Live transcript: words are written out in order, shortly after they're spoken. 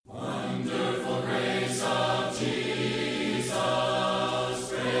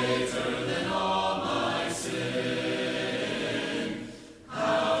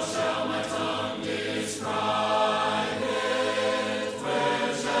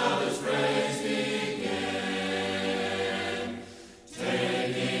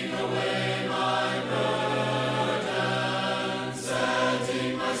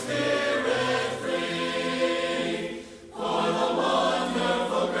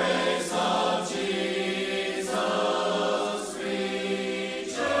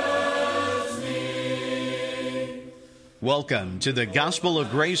Welcome to the Gospel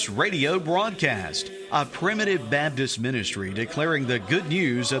of Grace radio broadcast, a primitive Baptist ministry declaring the good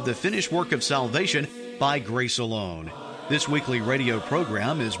news of the finished work of salvation by grace alone. This weekly radio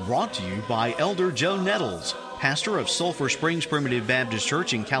program is brought to you by Elder Joe Nettles, pastor of Sulphur Springs Primitive Baptist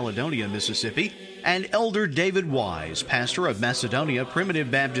Church in Caledonia, Mississippi, and Elder David Wise, pastor of Macedonia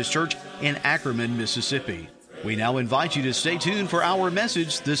Primitive Baptist Church in Ackerman, Mississippi. We now invite you to stay tuned for our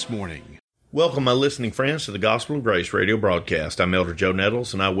message this morning. Welcome, my listening friends, to the Gospel of Grace radio broadcast. I'm Elder Joe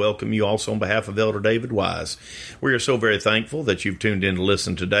Nettles, and I welcome you also on behalf of Elder David Wise. We are so very thankful that you've tuned in to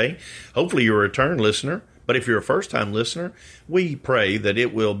listen today. Hopefully you're a return listener, but if you're a first-time listener, we pray that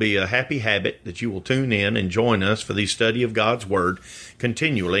it will be a happy habit that you will tune in and join us for the study of God's Word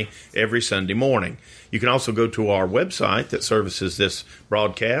continually every Sunday morning. You can also go to our website that services this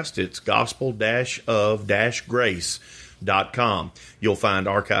broadcast. It's gospel-of-grace.com. You'll find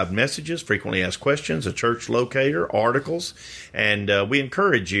archived messages, frequently asked questions, a church locator, articles, and we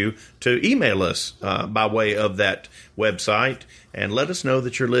encourage you to email us by way of that website and let us know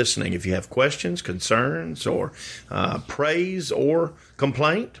that you're listening. If you have questions, concerns, or praise or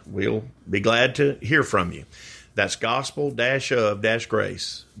complaint, we'll be glad to hear from you. That's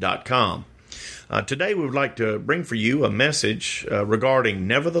gospel-of-grace.com. Today we would like to bring for you a message regarding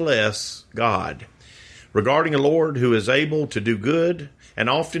Nevertheless God. Regarding a Lord who is able to do good and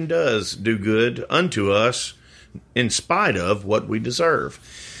often does do good unto us in spite of what we deserve.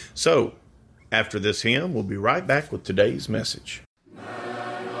 So, after this hymn, we'll be right back with today's message.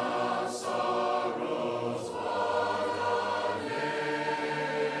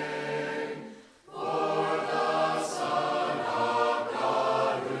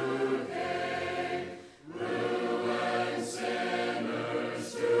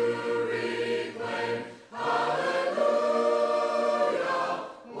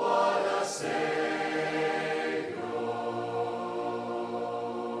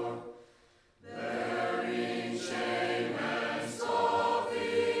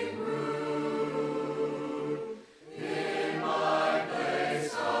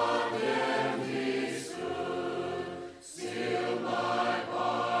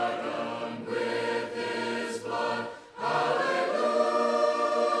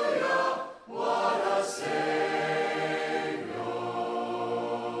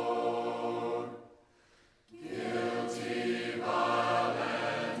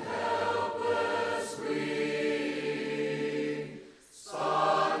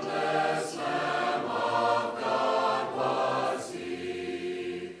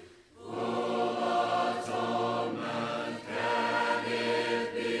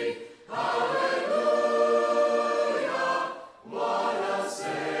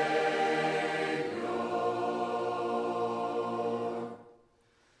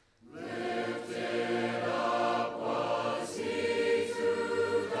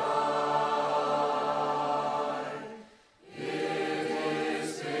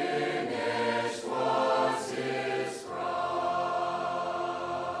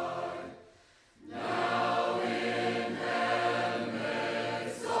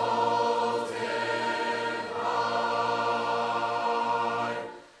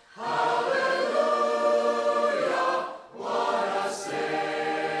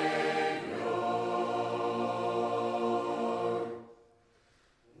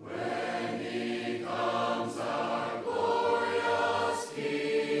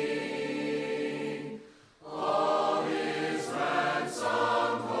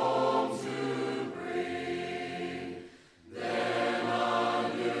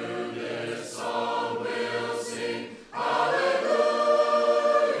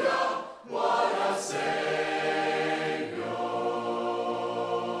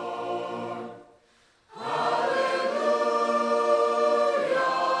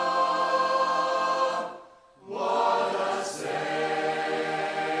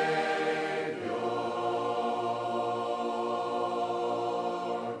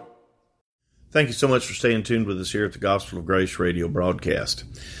 Thank you so much for staying tuned with us here at the Gospel of Grace radio broadcast.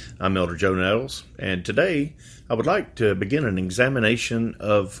 I'm Elder Joe Nettles, and today I would like to begin an examination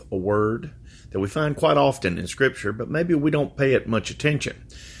of a word that we find quite often in Scripture, but maybe we don't pay it much attention.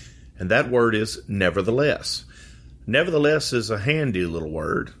 And that word is nevertheless. Nevertheless is a handy little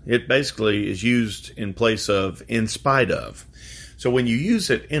word. It basically is used in place of in spite of. So when you use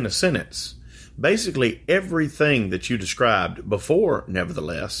it in a sentence, basically everything that you described before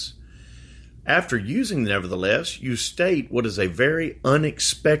nevertheless, after using nevertheless, you state what is a very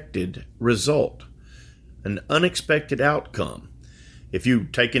unexpected result, an unexpected outcome. If you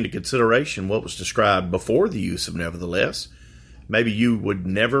take into consideration what was described before the use of nevertheless, maybe you would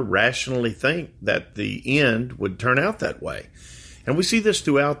never rationally think that the end would turn out that way. And we see this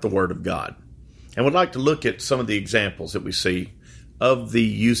throughout the Word of God. And we'd like to look at some of the examples that we see of the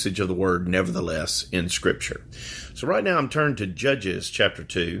usage of the word nevertheless in Scripture. So right now I'm turned to Judges chapter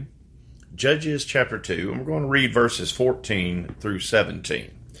 2. Judges chapter 2, and we're going to read verses 14 through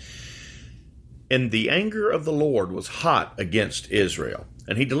 17. And the anger of the Lord was hot against Israel,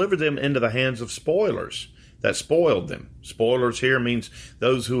 and he delivered them into the hands of spoilers that spoiled them. Spoilers here means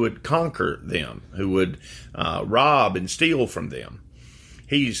those who would conquer them, who would rob and steal from them.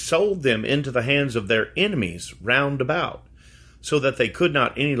 He sold them into the hands of their enemies round about, so that they could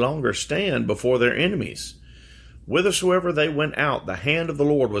not any longer stand before their enemies. Whithersoever they went out, the hand of the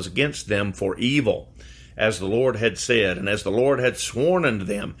Lord was against them for evil, as the Lord had said, and as the Lord had sworn unto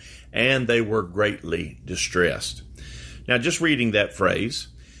them, and they were greatly distressed. Now, just reading that phrase,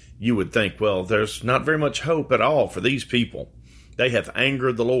 you would think, well, there's not very much hope at all for these people. They have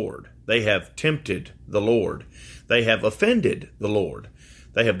angered the Lord. They have tempted the Lord. They have offended the Lord.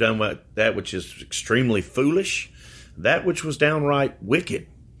 They have done that which is extremely foolish, that which was downright wicked.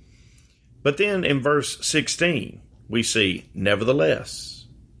 But then in verse 16, we see, nevertheless,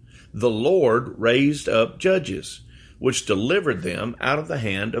 the Lord raised up judges, which delivered them out of the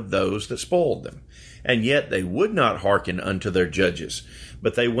hand of those that spoiled them. And yet they would not hearken unto their judges,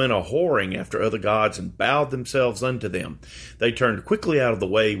 but they went a-whoring after other gods and bowed themselves unto them. They turned quickly out of the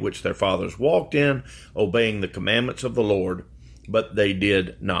way which their fathers walked in, obeying the commandments of the Lord, but they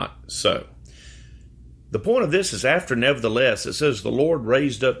did not so. The point of this is after nevertheless, it says the Lord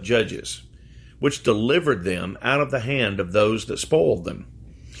raised up judges, which delivered them out of the hand of those that spoiled them.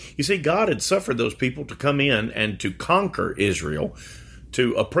 You see, God had suffered those people to come in and to conquer Israel,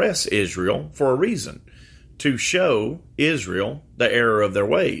 to oppress Israel for a reason, to show Israel the error of their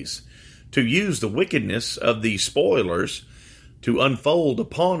ways, to use the wickedness of the spoilers to unfold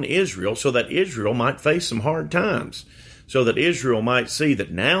upon Israel so that Israel might face some hard times, so that Israel might see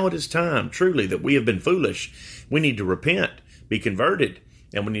that now it is time, truly, that we have been foolish. We need to repent, be converted,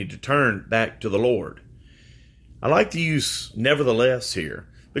 and we need to turn back to the Lord. I like to use nevertheless here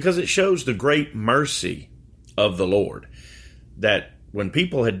because it shows the great mercy of the Lord, that when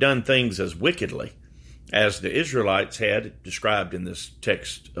people had done things as wickedly as the Israelites had described in this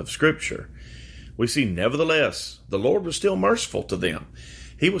text of Scripture, we see nevertheless the Lord was still merciful to them.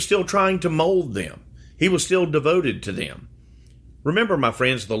 He was still trying to mold them. He was still devoted to them. Remember, my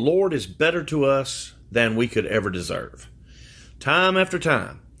friends, the Lord is better to us than we could ever deserve. Time after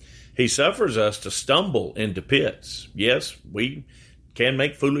time, He suffers us to stumble into pits. Yes, we can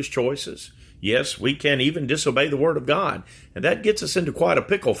make foolish choices. Yes, we can even disobey the Word of God, and that gets us into quite a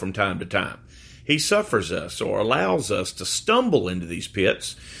pickle from time to time. He suffers us or allows us to stumble into these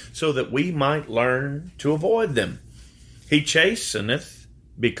pits so that we might learn to avoid them. He chasteneth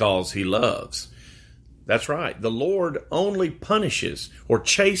because He loves. That's right. The Lord only punishes or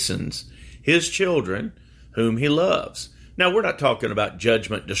chastens His children whom He loves. Now, we're not talking about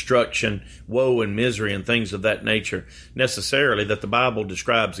judgment, destruction, woe and misery and things of that nature necessarily that the Bible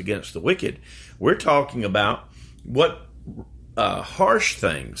describes against the wicked. We're talking about what harsh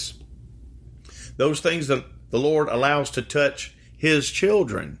things, those things that the Lord allows to touch His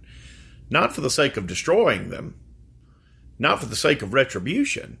children, not for the sake of destroying them, not for the sake of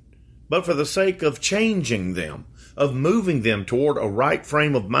retribution, but for the sake of changing them, of moving them toward a right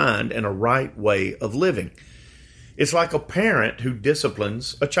frame of mind and a right way of living. It's like a parent who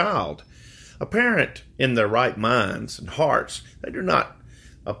disciplines a child. A parent in their right minds and hearts,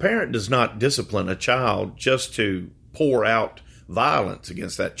 a parent does not discipline a child just to pour out violence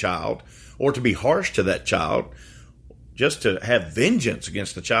against that child or to be harsh to that child, just to have vengeance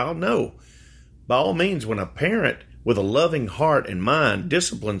against the child. No. By all means, when a parent with a loving heart and mind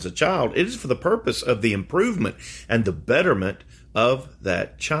disciplines a child, it is for the purpose of the improvement and the betterment of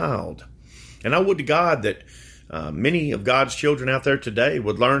that child. And I would to God that many of God's children out there today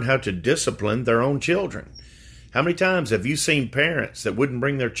would learn how to discipline their own children. How many times have you seen parents that wouldn't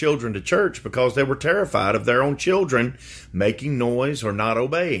bring their children to church because they were terrified of their own children making noise or not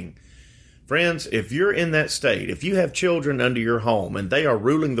obeying? Friends, if you're in that state, if you have children under your home and they are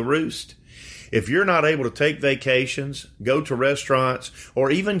ruling the roost, if you're not able to take vacations, go to restaurants,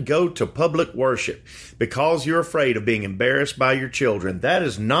 or even go to public worship because you're afraid of being embarrassed by your children, that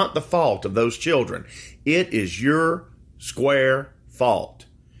is not the fault of those children. It is your square fault.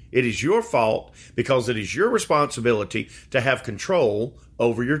 It is your fault because it is your responsibility to have control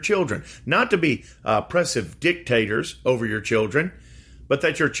over your children. Not to be oppressive dictators over your children, but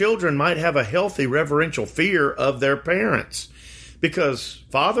that your children might have a healthy reverential fear of their parents. Because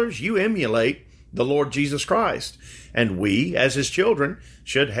fathers, you emulate the Lord Jesus Christ. And we, as his children,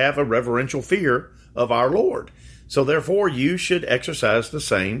 should have a reverential fear of our Lord. So therefore, you should exercise the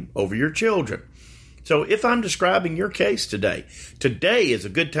same over your children. So if I'm describing your case today is a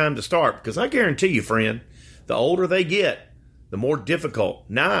good time to start, because I guarantee you, friend, the older they get, the more difficult.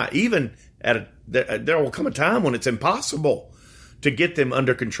 Even there will come a time when it's impossible to get them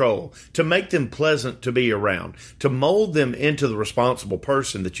under control, to make them pleasant to be around, to mold them into the responsible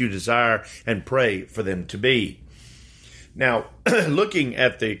person that you desire and pray for them to be. Now, looking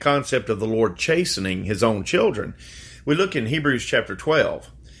at the concept of the Lord chastening his own children, we look in Hebrews chapter 12.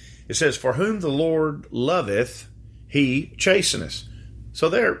 It says, "For whom the Lord loveth, he chasteneth." So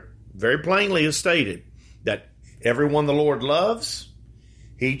there, very plainly is stated that everyone the Lord loves,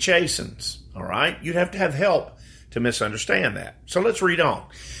 he chastens. All right? You'd have to have help to misunderstand that. So let's read on.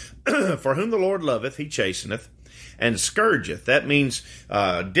 "For whom the Lord loveth, he chasteneth, and scourgeth." That means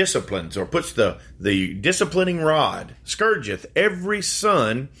disciplines, or puts the disciplining rod. "Scourgeth every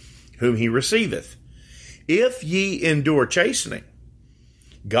son whom he receiveth. If ye endure chastening,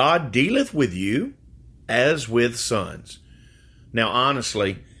 God dealeth with you as with sons." Now,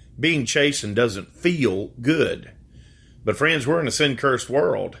 honestly, being chastened doesn't feel good. But friends, we're in a sin-cursed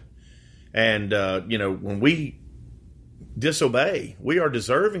world. And, when we disobey, we are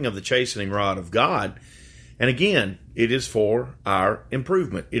deserving of the chastening rod of God. And again, it is for our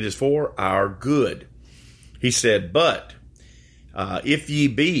improvement. It is for our good. He said, "But if ye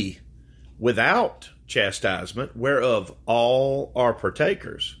be without chastisement, whereof all are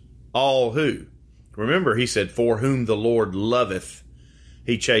partakers." All who? Remember, he said, "For whom the Lord loveth,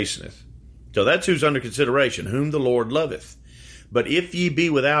 he chasteneth." So that's who's under consideration, whom the Lord loveth. "But if ye be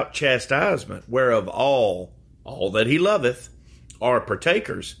without chastisement, whereof all that he loveth, are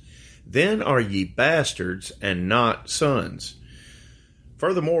partakers, then are ye bastards and not sons.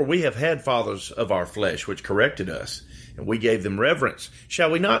 Furthermore, we have had fathers of our flesh which corrected us, and we gave them reverence.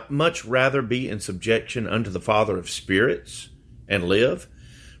 Shall we not much rather be in subjection unto the Father of spirits, and live?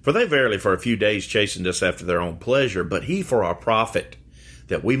 For they verily for a few days chastened us after their own pleasure, but he for our profit,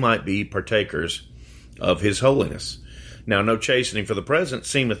 that we might be partakers of his holiness. Now no chastening for the present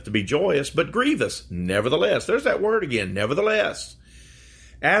seemeth to be joyous, but grievous. Nevertheless," there's that word again, nevertheless,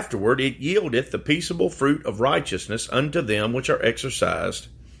 "afterward it yieldeth the peaceable fruit of righteousness unto them which are exercised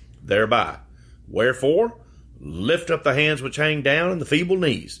thereby. Wherefore, lift up the hands which hang down and the feeble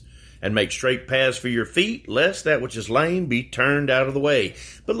knees, and make straight paths for your feet, lest that which is lame be turned out of the way,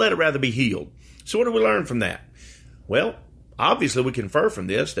 but let it rather be healed." So what do we learn from that? Well, obviously we confer from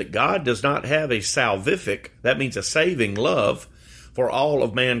this that God does not have a salvific, that means a saving love, for all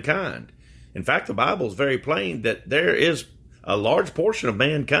of mankind. In fact, the Bible is very plain that there is a large portion of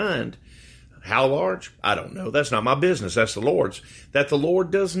mankind. How large? I don't know. That's not my business. That's the Lord's. That the Lord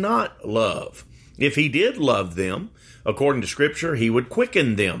does not love. If he did love them, according to Scripture, he would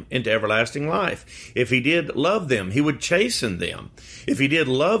quicken them into everlasting life. If he did love them, he would chasten them. If he did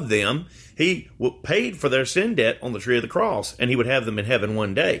love them, he paid for their sin debt on the tree of the cross, and he would have them in heaven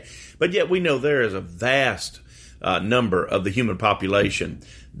one day. But yet we know there is a vast number of the human population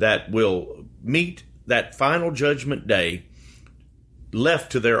that will meet that final judgment day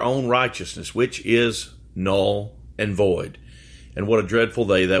left to their own righteousness, which is null and void. And what a dreadful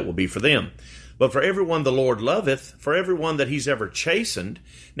day that will be for them. But for everyone the Lord loveth, for everyone that he's ever chastened.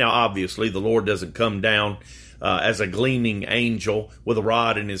 Now, obviously, the Lord doesn't come down as a gleaming angel with a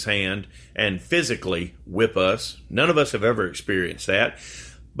rod in his hand and physically whip us. None of us have ever experienced that.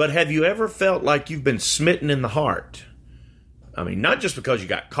 But have you ever felt like you've been smitten in the heart? I mean, not just because you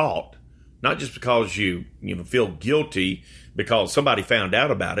got caught, not just because you feel guilty because somebody found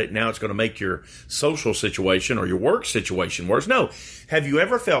out about it. Now it's going to make your social situation or your work situation worse. No. Have you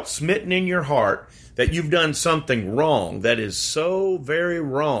ever felt smitten in your heart that you've done something wrong that is so very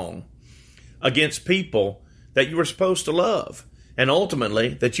wrong against people that you were supposed to love, and ultimately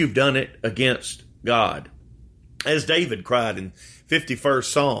that you've done it against God? As David cried in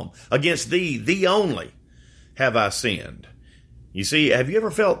 51st Psalm, "Against thee, thee only, have I sinned." You see, have you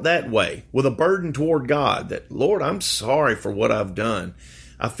ever felt that way, with a burden toward God, that, "Lord, I'm sorry for what I've done.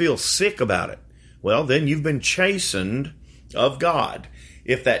 I feel sick about it." Well, then you've been chastened of God.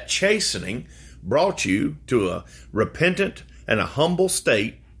 If that chastening brought you to a repentant and a humble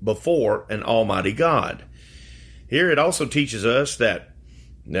state before an almighty God. Here it also teaches us that,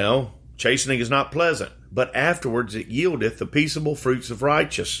 no, chastening is not pleasant, but afterwards it yieldeth the peaceable fruits of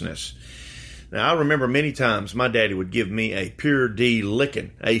righteousness. Now, I remember many times my daddy would give me a pure D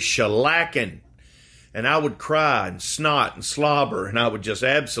licking, a shellacking, and I would cry and snot and slobber, and I would just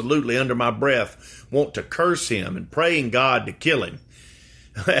absolutely, under my breath, want to curse him and praying God to kill him.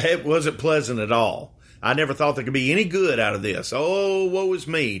 It wasn't pleasant at all. I never thought there could be any good out of this. Oh, woe is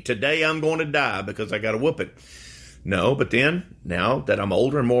me. Today I'm going to die because I got a whooping. No, but then, now that I'm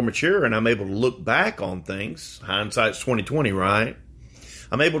older and more mature and I'm able to look back on things, hindsight's 20/20, right?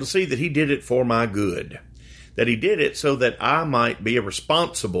 I'm able to see that he did it for my good. That he did it so that I might be a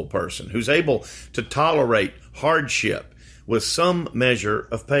responsible person who's able to tolerate hardship with some measure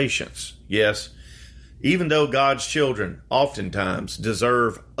of patience. Yes, even though God's children oftentimes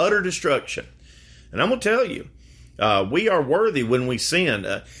deserve utter destruction. And I'm going to tell you, we are worthy when we sin.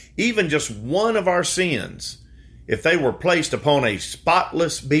 Even just one of our sins, if they were placed upon a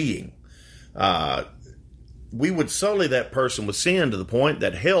spotless being, we would sully that person with sin to the point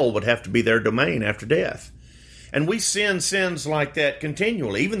that hell would have to be their domain after death. And we sin sins like that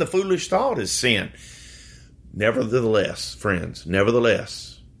continually. Even the foolish thought is sin. Nevertheless, friends,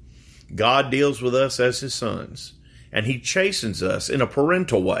 God deals with us as his sons, and he chastens us in a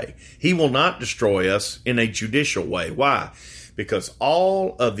parental way. He will not destroy us in a judicial way. Why? Because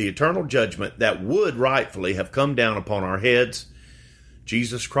all of the eternal judgment that would rightfully have come down upon our heads,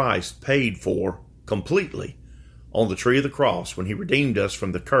 Jesus Christ paid for completely on the tree of the cross when he redeemed us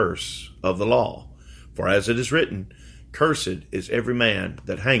from the curse of the law. For as it is written, cursed is every man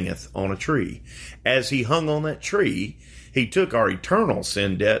that hangeth on a tree. As he hung on that tree, he took our eternal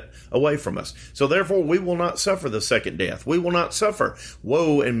sin debt away from us. So therefore, we will not suffer the second death. We will not suffer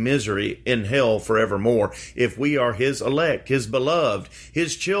woe and misery in hell forevermore if we are his elect, his beloved,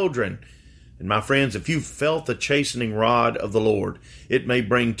 his children. And my friends, if you've felt the chastening rod of the Lord, it may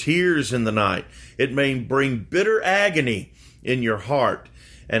bring tears in the night. It may bring bitter agony in your heart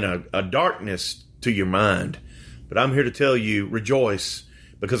and a darkness to your mind. But I'm here to tell you, rejoice,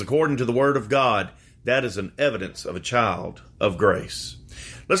 because according to the word of God, that is an evidence of a child of grace.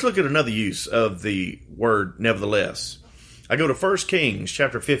 Let's look at another use of the word nevertheless. I go to 1 Kings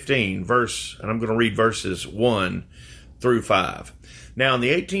chapter 15, and I'm going to read verses 1 through 5. Now in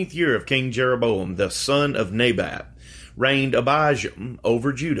the 18th year of King Jeroboam, the son of Nebat, reigned Abijam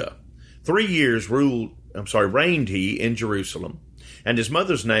over Judah. 3 years reigned he in Jerusalem. And his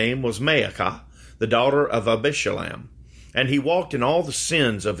mother's name was Maacah, the daughter of Abishalom. And he walked in all the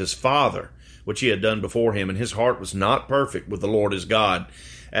sins of his father, which he had done before him, and his heart was not perfect with the Lord his God,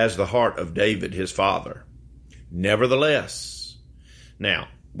 as the heart of David his father. Nevertheless. Now,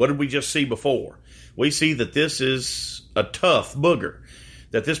 what did we just see before? We see that this is a tough booger,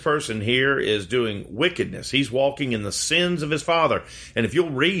 that this person here is doing wickedness. He's walking in the sins of his father. And if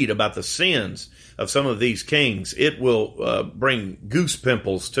you'll read about the sins of some of these kings, it will bring goose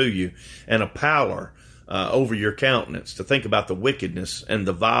pimples to you and a pallor over your countenance to think about the wickedness and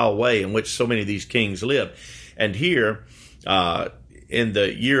the vile way in which so many of these kings lived. And here, in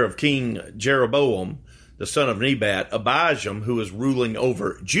the year of King Jeroboam, the son of Nebat, Abijam, who is ruling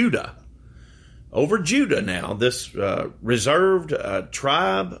over Judah. Over Judah now, this reserved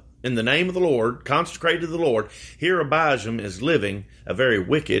tribe in the name of the Lord, consecrated to the Lord, here Abijam is living a very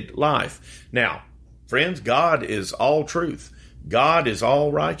wicked life. Now, friends, God is all truth. God is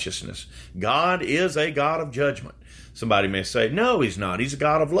all righteousness. God is a God of judgment. Somebody may say, no, he's not. He's a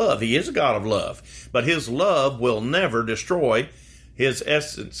God of love. He is a God of love. But his love will never destroy his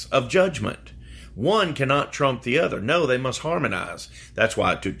essence of judgment. One cannot trump the other. No, they must harmonize. That's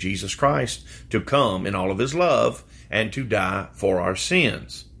why it took Jesus Christ to come in all of his love and to die for our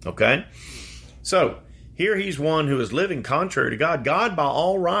sins. Okay? So, here he's one who is living contrary to God. God, by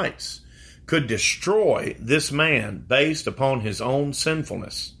all rights, could destroy this man based upon his own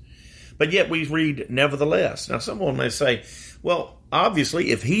sinfulness. But yet we read nevertheless. Now, someone may say, well,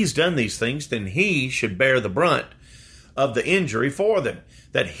 obviously, if he's done these things, then he should bear the brunt of the injury for them.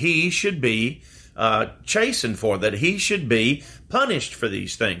 That he should be chastened for, that he should be punished for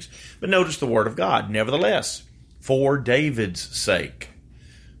these things. But notice the word of God. Nevertheless, for David's sake,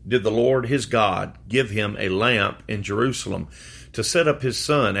 did the Lord his God give him a lamp in Jerusalem to set up his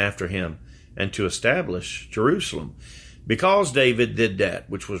son after him and to establish Jerusalem. Because David did that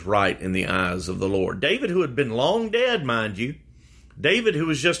which was right in the eyes of the Lord. David, who had been long dead, mind you. David, who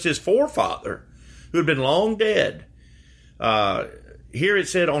was just his forefather, who had been long dead. Here it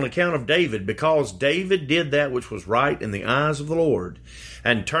said, on account of David, because David did that which was right in the eyes of the Lord,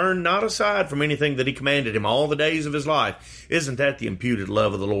 and turned not aside from anything that he commanded him all the days of his life. Isn't that the imputed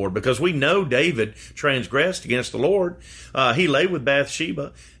love of the Lord? Because we know David transgressed against the Lord. He lay with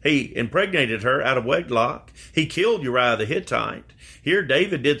Bathsheba. He impregnated her out of wedlock. He killed Uriah the Hittite. Here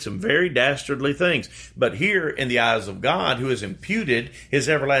David did some very dastardly things. But here in the eyes of God, who has imputed his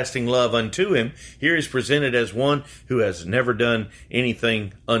everlasting love unto him, here is presented as one who has never done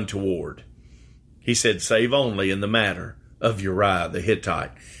anything untoward. He said, save only in the matter of Uriah the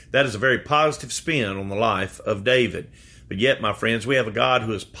Hittite. That is a very positive spin on the life of David. But yet, my friends, we have a God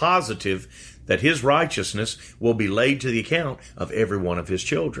who is positive that his righteousness will be laid to the account of every one of his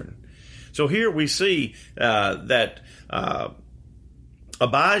children. So here we see that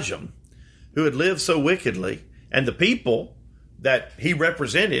Abijam, who had lived so wickedly, and the people that he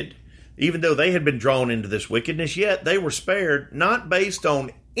represented, even though they had been drawn into this wickedness, yet they were spared, not based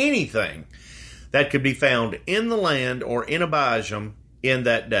on anything that could be found in the land or in Abijam in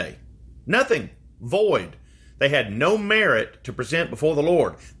that day. Nothing. Void. They had no merit to present before the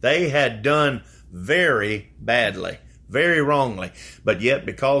Lord. They had done very badly, very wrongly. But yet,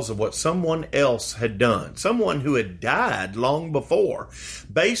 because of what someone else had done, someone who had died long before,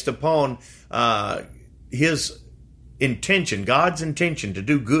 based upon his intention, God's intention to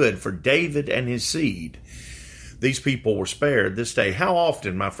do good for David and his seed, these people were spared this day. How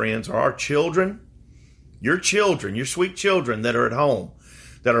often, my friends, are our children, your sweet children that are at home,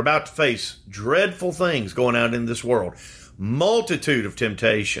 that are about to face dreadful things going out in this world, multitude of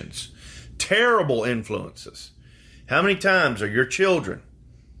temptations, terrible influences. How many times are your children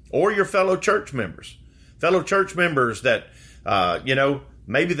or your fellow church members that,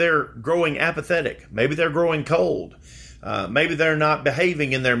 maybe they're growing apathetic, maybe they're growing cold, maybe they're not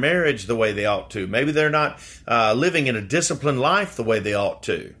behaving in their marriage the way they ought to, maybe they're not living in a disciplined life the way they ought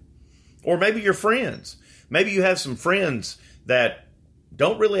to, or maybe your friends. Maybe you have some friends that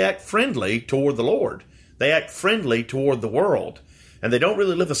don't really act friendly toward the Lord. They act friendly toward the world, and they don't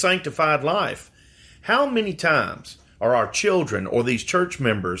really live a sanctified life. How many times are our children or these church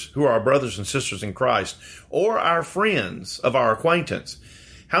members who are our brothers and sisters in Christ, or our friends of our acquaintance,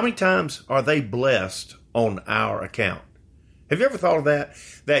 how many times are they blessed on our account? Have you ever thought of that?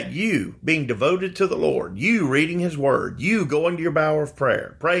 That you being devoted to the Lord, you reading his word, you going to your bower of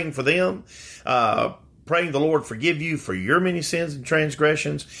prayer, praying for them, praying the Lord forgive you for your many sins and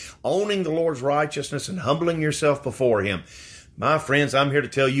transgressions, owning the Lord's righteousness and humbling yourself before him. My friends, I'm here to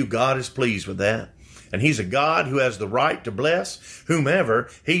tell you God is pleased with that. And he's a God who has the right to bless whomever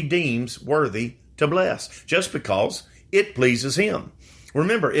he deems worthy to bless, just because it pleases him.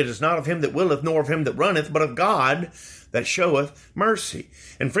 Remember, it is not of him that willeth, nor of him that runneth, but of God that showeth mercy.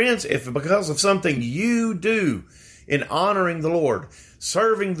 And friends, if because of something you do in honoring the Lord,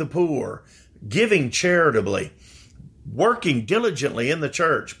 serving the poor, giving charitably, working diligently in the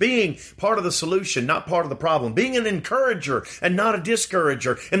church, being part of the solution, not part of the problem, being an encourager and not a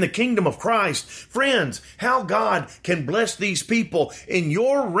discourager in the kingdom of Christ. Friends, how God can bless these people in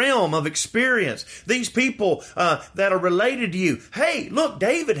your realm of experience, these people that are related to you. Hey, look,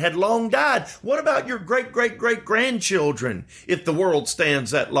 David had long died. What about your great-great-great-grandchildren if the world stands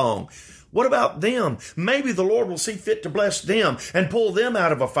that long? What about them? Maybe the Lord will see fit to bless them and pull them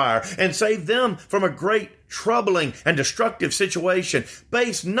out of a fire and save them from a great, troubling, and destructive situation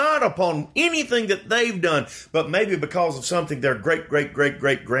based not upon anything that they've done, but maybe because of something their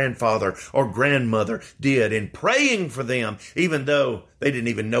great-great-great-great-grandfather or grandmother did in praying for them, even though they didn't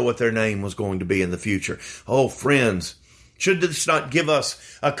even know what their name was going to be in the future. Oh, friends, should this not give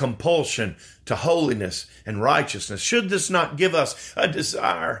us a compulsion to holiness and righteousness? Should this not give us a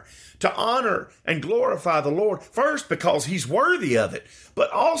desire to honor and glorify the Lord, first because he's worthy of it,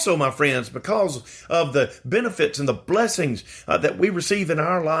 but also, my friends, because of the benefits and the blessings that we receive in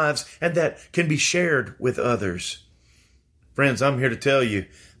our lives and that can be shared with others? Friends, I'm here to tell you,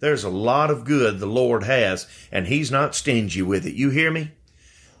 there's a lot of good the Lord has, and he's not stingy with it. You hear me?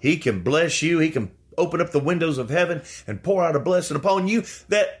 He can bless you. He can open up the windows of heaven and pour out a blessing upon you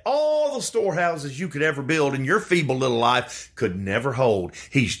that all the storehouses you could ever build in your feeble little life could never hold.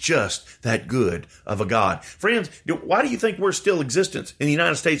 He's just that good of a God. Friends, why do you think we're still existent in the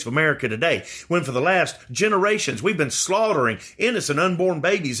United States of America today, when for the last generations we've been slaughtering innocent unborn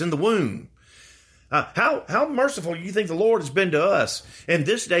babies in the womb? How merciful do you think the Lord has been to us in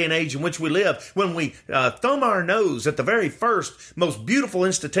this day and age in which we live, when we thumb our nose at the very first, most beautiful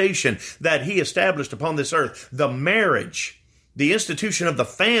institution that he established upon this earth, the marriage, the institution of the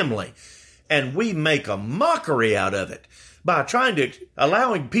family, and we make a mockery out of it by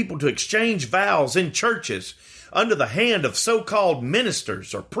allowing people to exchange vows in churches under the hand of so-called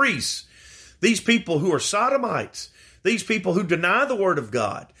ministers or priests. These people who are sodomites, these people who deny the word of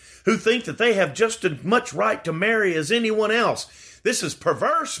God, who think that they have just as much right to marry as anyone else. This is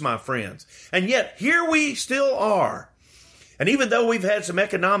perverse, my friends. And yet, here we still are. And even though we've had some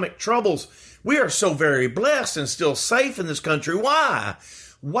economic troubles, we are so very blessed and still safe in this country. Why?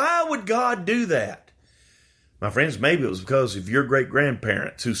 Why would God do that? My friends, maybe it was because of your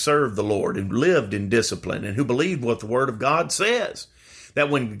great-grandparents who served the Lord and lived in discipline and who believed what the Word of God says. that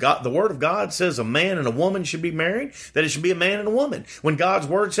when the Word of God says a man and a woman should be married, that it should be a man and a woman. When God's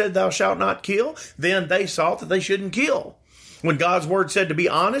Word said thou shalt not kill, then they saw that they shouldn't kill. When God's Word said to be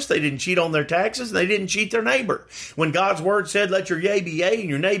honest, they didn't cheat on their taxes, and they didn't cheat their neighbor. When God's Word said let your yea be yea and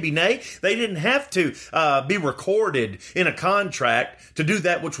your nay be nay, they didn't have to be recorded in a contract to do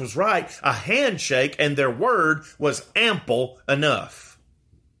that which was right. A handshake and their word was ample enough.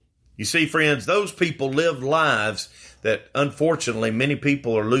 You see, friends, those people lived lives that unfortunately many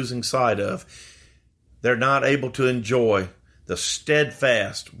people are losing sight of. They're not able to enjoy the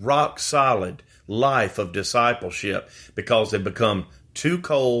steadfast, rock-solid life of discipleship because they've become too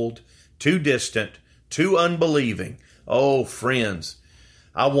cold, too distant, too unbelieving. Oh, friends,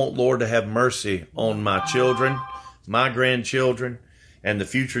 I want Lord to have mercy on my children, my grandchildren, and the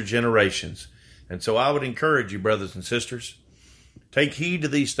future generations. And so I would encourage you, brothers and sisters, take heed to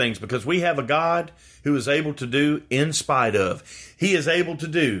these things, because we have a God who is able to do in spite of. He is able to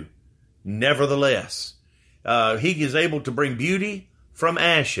do nevertheless. He is able to bring beauty from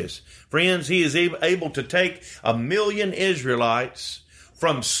ashes. Friends, He is able to take 1 million Israelites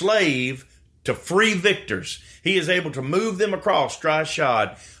from slave to free victors. He is able to move them across dry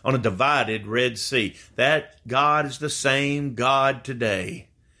shod on a divided Red Sea. That God is the same God today.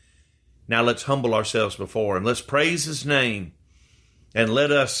 Now let's humble ourselves before Him. Let's praise His name. And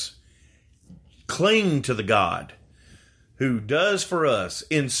let us cling to the God who does for us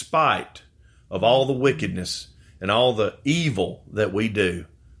in spite of all the wickedness and all the evil that we do.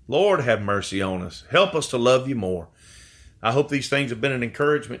 Lord, have mercy on us. Help us to love You more. I hope these things have been an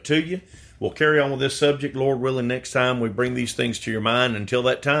encouragement to you. We'll carry on with this subject, Lord willing, next time we bring these things to your mind. Until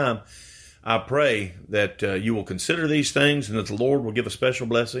that time, I pray that you will consider these things and that the Lord will give a special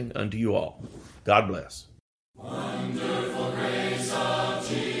blessing unto you all. God bless. Wonderful grace of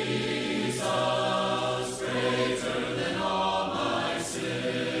Jesus, greater than all my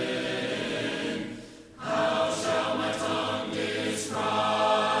sin. How shall my tongue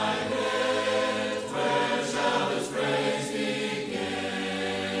describe it? Where shall its praise begin?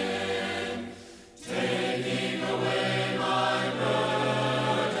 Taking away my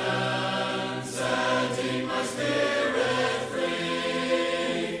burden, setting my spirit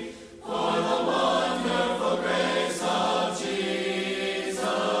free. For the wonderful grace of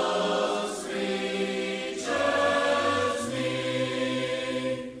Jesus reaches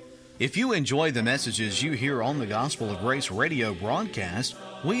me. If you enjoy the messages you hear on the Gospel of Grace radio broadcast,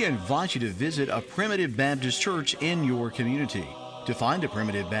 we invite you to visit a Primitive Baptist church in your community. To find a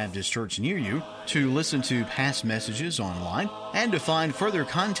Primitive Baptist church near you, to listen to past messages online, and to find further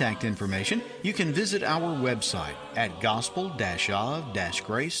contact information, you can visit our website at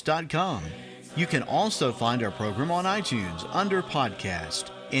gospel-of-grace.com. You can also find our program on iTunes under podcast,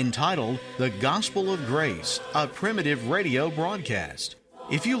 entitled The Gospel of Grace, a Primitive Radio Broadcast.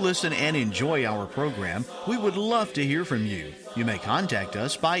 If you listen and enjoy our program, we would love to hear from you. You may contact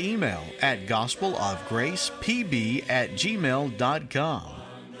us by email at gospelofgracepb@gmail.com.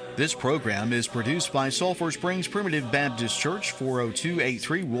 This program is produced by Sulphur Springs Primitive Baptist Church,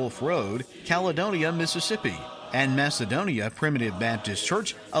 40283 Wolf Road, Caledonia, Mississippi, and Macedonia Primitive Baptist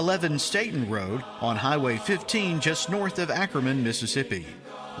Church, 11 Staten Road, on Highway 15 just north of Ackerman, Mississippi.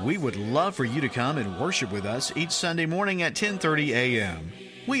 We would love for you to come and worship with us each Sunday morning at 10:30 a.m.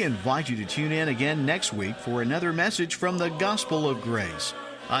 We invite you to tune in again next week for another message from the Gospel of Grace.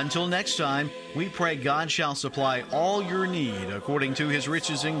 Until next time, we pray God shall supply all your need according to His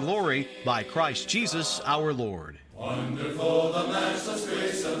riches in glory by Christ Jesus our Lord. Wonderful the matchless